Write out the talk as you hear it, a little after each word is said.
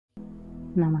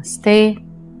Namaste.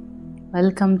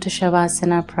 Welcome to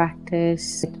Shavasana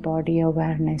practice with body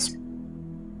awareness.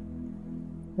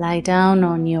 Lie down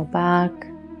on your back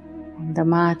on the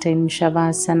mat in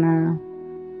Shavasana.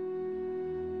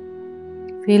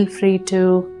 Feel free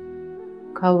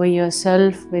to cover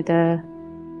yourself with a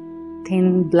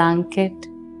thin blanket,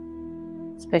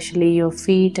 especially your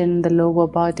feet and the lower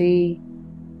body.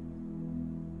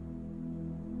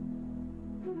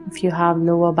 If you have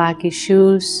lower back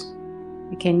issues,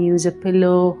 you can use a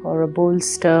pillow or a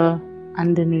bolster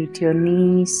underneath your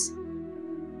knees.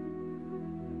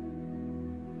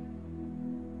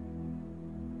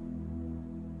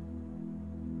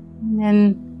 And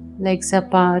then legs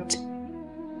apart,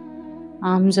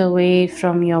 arms away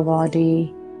from your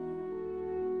body,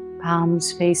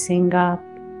 palms facing up,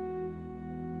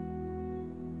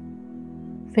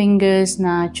 fingers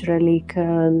naturally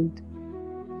curled.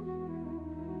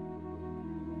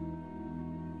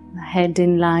 Head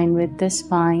in line with the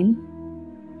spine.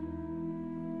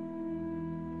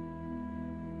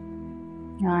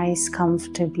 Eyes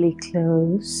comfortably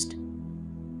closed.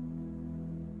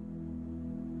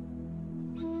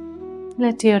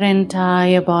 Let your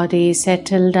entire body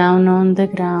settle down on the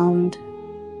ground.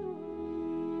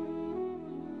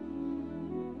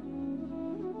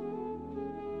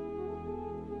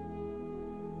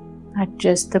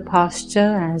 Adjust the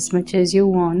posture as much as you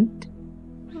want,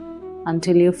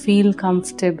 until you feel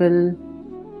comfortable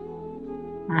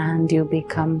and you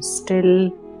become still.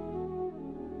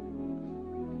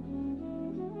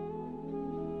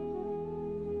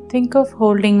 Think of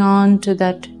holding on to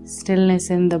that stillness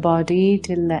in the body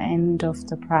till the end of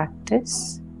the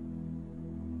practice.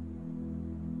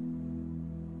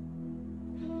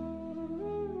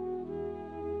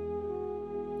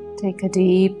 Take a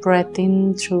deep breath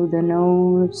in through the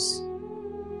nose.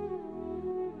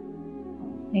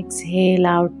 Exhale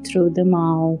out through the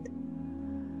mouth.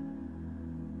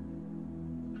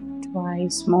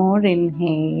 Twice more,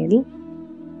 inhale.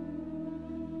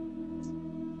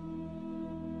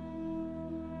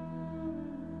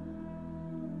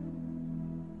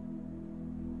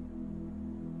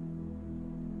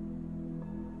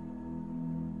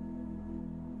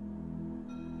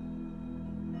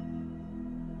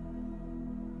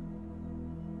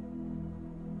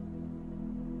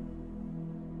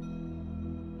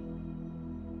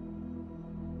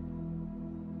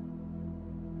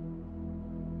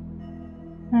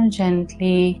 Now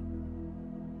gently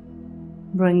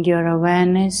bring your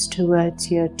awareness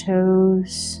towards your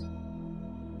toes.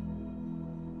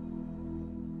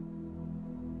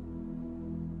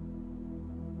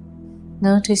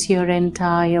 Notice your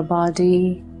entire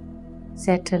body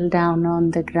settle down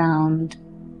on the ground.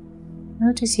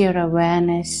 Notice your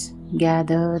awareness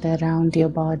gathered around your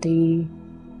body.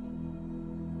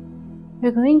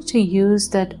 We're going to use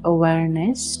that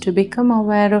awareness to become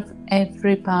aware of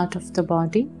every part of the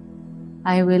body.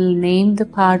 I will name the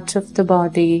parts of the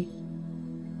body.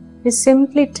 You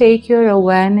simply take your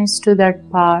awareness to that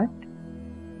part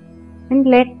and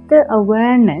let the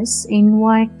awareness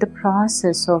invite the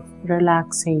process of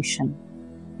relaxation.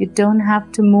 You don't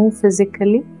have to move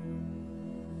physically.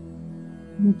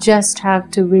 You just have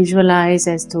to visualize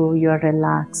as though you're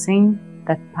relaxing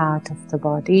that part of the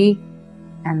body.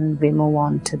 And we move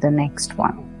on to the next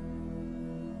one.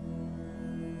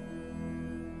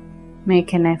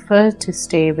 Make an effort to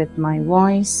stay with my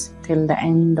voice till the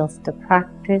end of the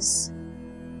practice.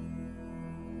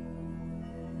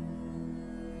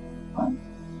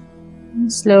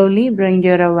 And slowly bring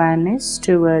your awareness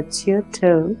towards your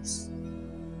toes.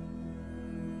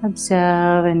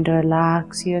 Observe and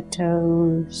relax your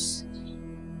toes.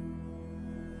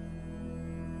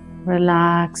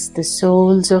 Relax the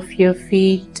soles of your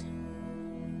feet,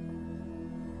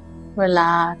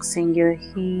 relaxing your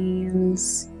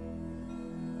heels.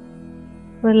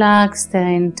 Relax the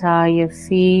entire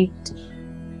feet.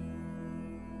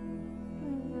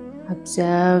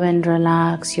 Observe and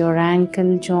relax your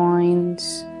ankle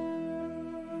joints.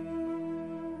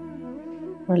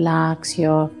 Relax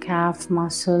your calf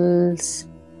muscles.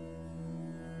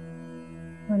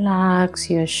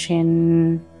 Relax your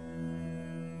shin.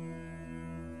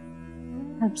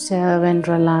 Observe and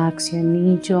relax your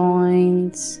knee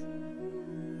joints.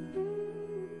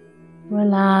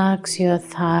 Relax your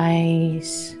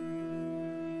thighs.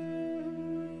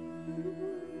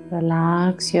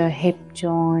 Relax your hip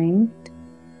joint.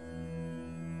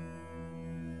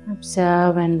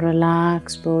 Observe and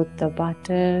relax both the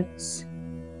buttocks.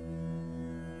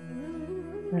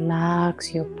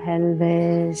 Relax your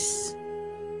pelvis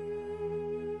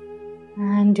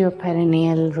and your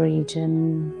perineal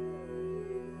region.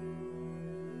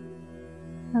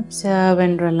 Observe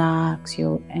and relax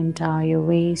your entire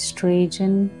waist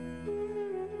region.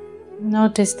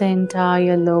 Notice the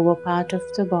entire lower part of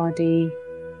the body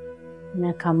in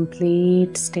a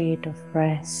complete state of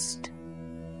rest.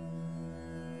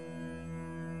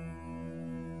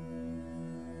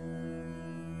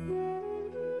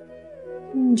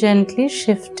 Gently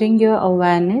shifting your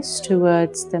awareness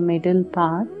towards the middle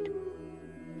part.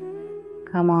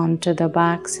 Come on to the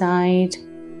back side.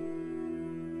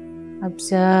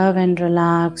 Observe and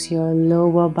relax your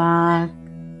lower back.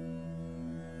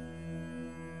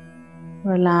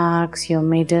 Relax your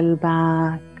middle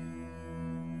back.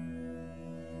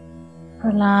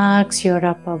 Relax your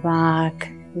upper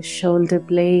back, the shoulder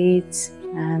blades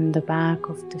and the back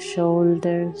of the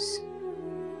shoulders.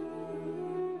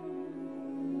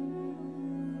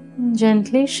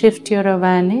 Gently shift your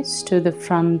awareness to the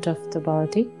front of the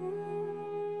body.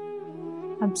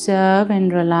 Observe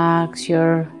and relax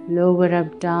your lower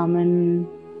abdomen.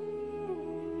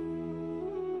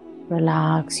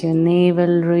 Relax your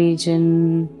navel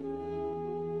region.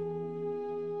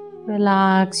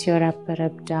 Relax your upper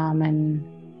abdomen.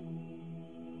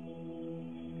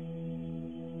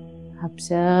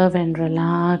 Observe and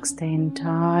relax the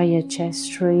entire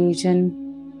chest region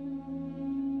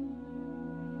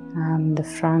and the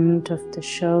front of the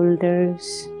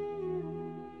shoulders.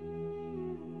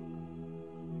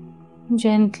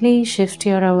 Gently shift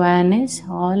your awareness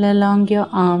all along your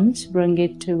arms, bring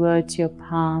it towards your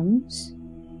palms.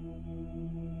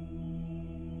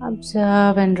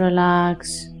 Observe and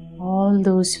relax all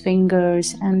those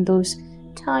fingers and those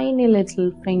tiny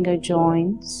little finger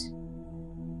joints.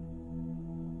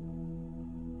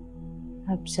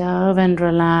 Observe and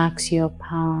relax your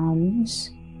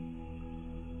palms.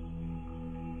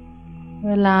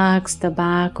 Relax the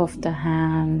back of the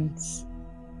hands.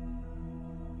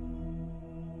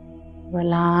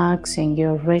 Relaxing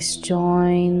your wrist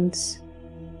joints.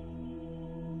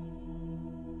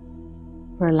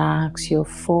 Relax your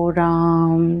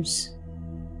forearms.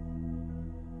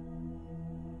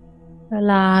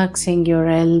 Relaxing your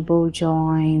elbow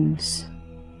joints.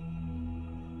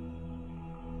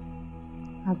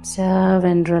 Observe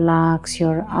and relax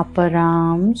your upper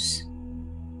arms.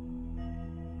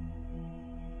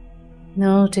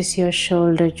 Notice your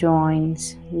shoulder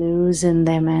joints, loosen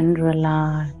them and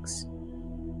relax.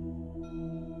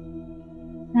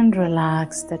 And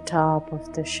relax the top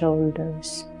of the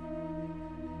shoulders.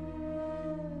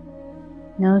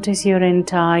 Notice your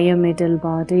entire middle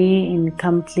body in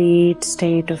complete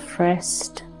state of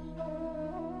rest.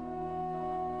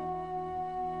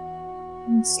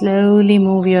 And slowly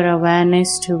move your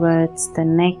awareness towards the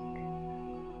neck.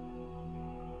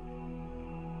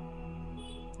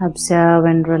 Observe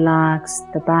and relax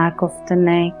the back of the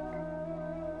neck,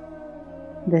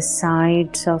 the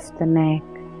sides of the neck,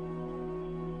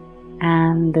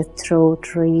 and the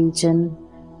throat region.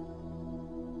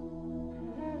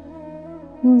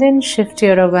 And then shift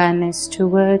your awareness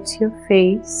towards your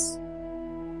face.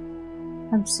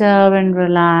 Observe and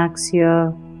relax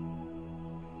your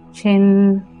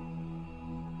chin.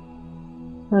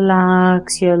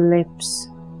 Relax your lips.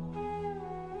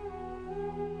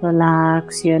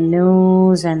 Relax your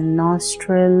nose and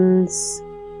nostrils.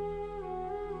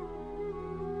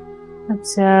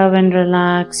 Observe and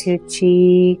relax your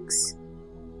cheeks.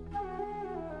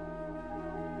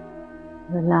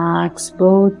 Relax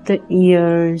both the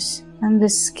ears and the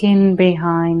skin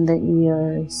behind the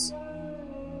ears.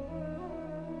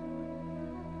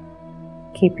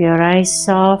 Keep your eyes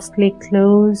softly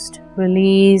closed.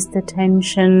 Release the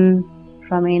tension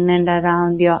from in and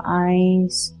around your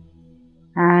eyes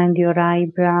and your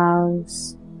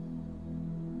eyebrows.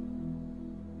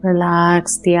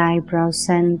 Relax the eyebrow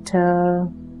center.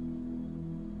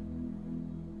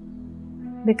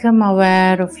 Become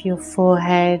aware of your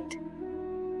forehead.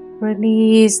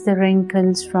 Release the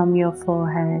wrinkles from your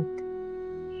forehead.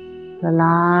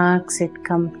 Relax it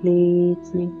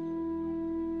completely.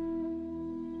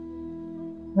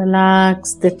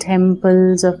 Relax the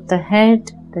temples of the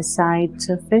head, the sides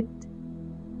of it.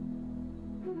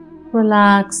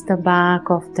 Relax the back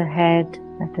of the head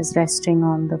that is resting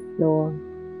on the floor.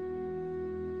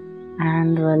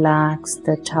 And relax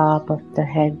the top of the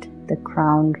head, the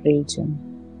crown region.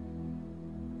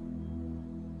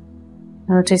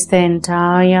 Notice the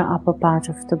entire upper part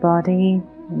of the body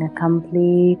in a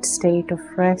complete state of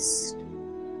rest.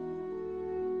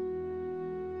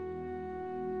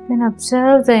 Then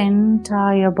observe the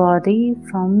entire body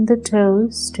from the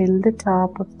toes till the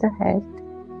top of the head.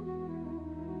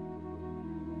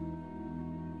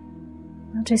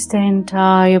 Notice the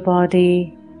entire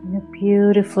body in a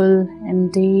beautiful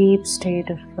and deep state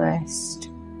of rest.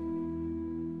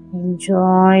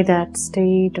 Enjoy that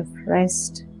state of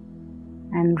rest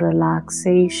and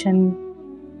relaxation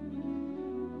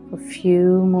for a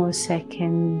few more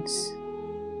seconds.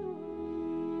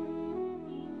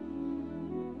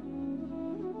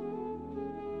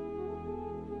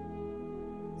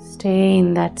 Stay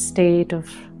in that state of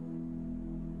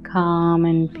calm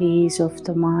and peace of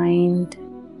the mind.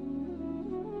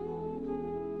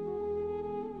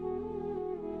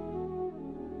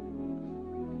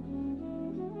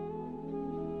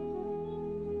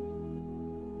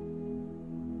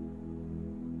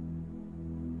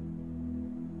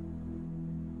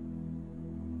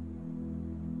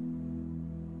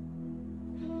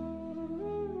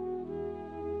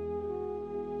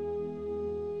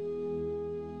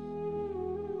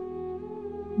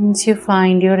 Once you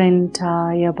find your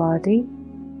entire body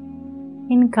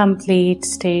in complete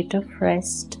state of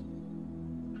rest,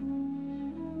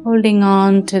 holding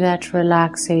on to that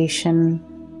relaxation,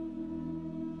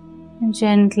 and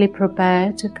gently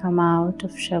prepare to come out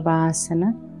of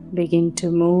Shavasana. Begin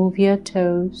to move your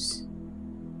toes,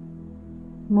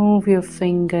 move your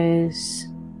fingers,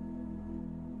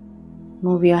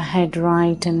 move your head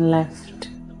right and left.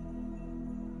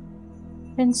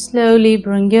 Then slowly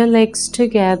bring your legs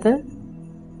together.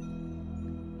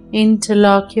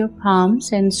 Interlock your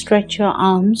palms and stretch your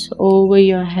arms over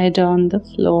your head on the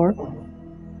floor.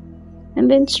 And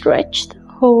then stretch the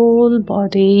whole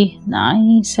body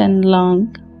nice and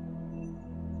long.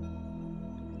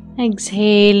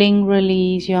 Exhaling,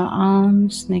 release your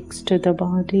arms next to the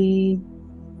body.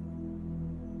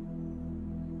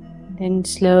 Then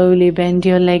slowly bend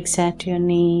your legs at your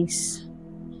knees.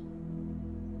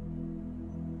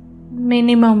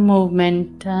 Minimum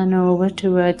movement, turn over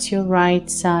towards your right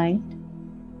side.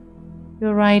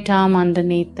 Your right arm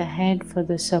underneath the head for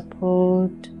the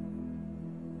support.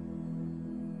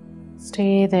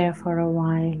 Stay there for a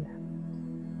while.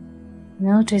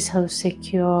 Notice how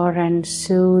secure and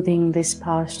soothing this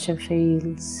posture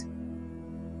feels.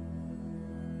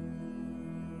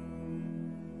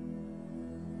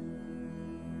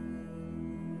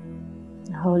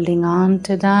 Holding on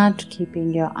to that,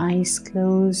 keeping your eyes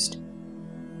closed.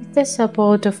 With the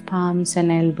support of palms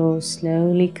and elbows,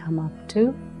 slowly come up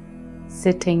to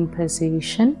sitting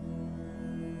position.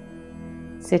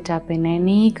 Sit up in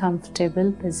any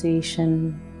comfortable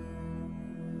position.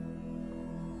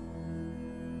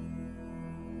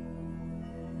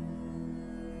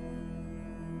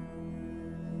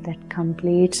 That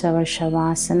completes our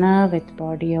Shavasana with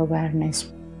body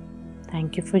awareness.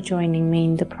 Thank you for joining me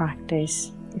in the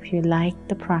practice. If you like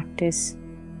the practice,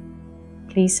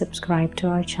 please subscribe to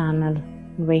our channel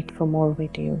and wait for more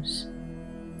videos.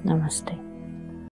 Namaste.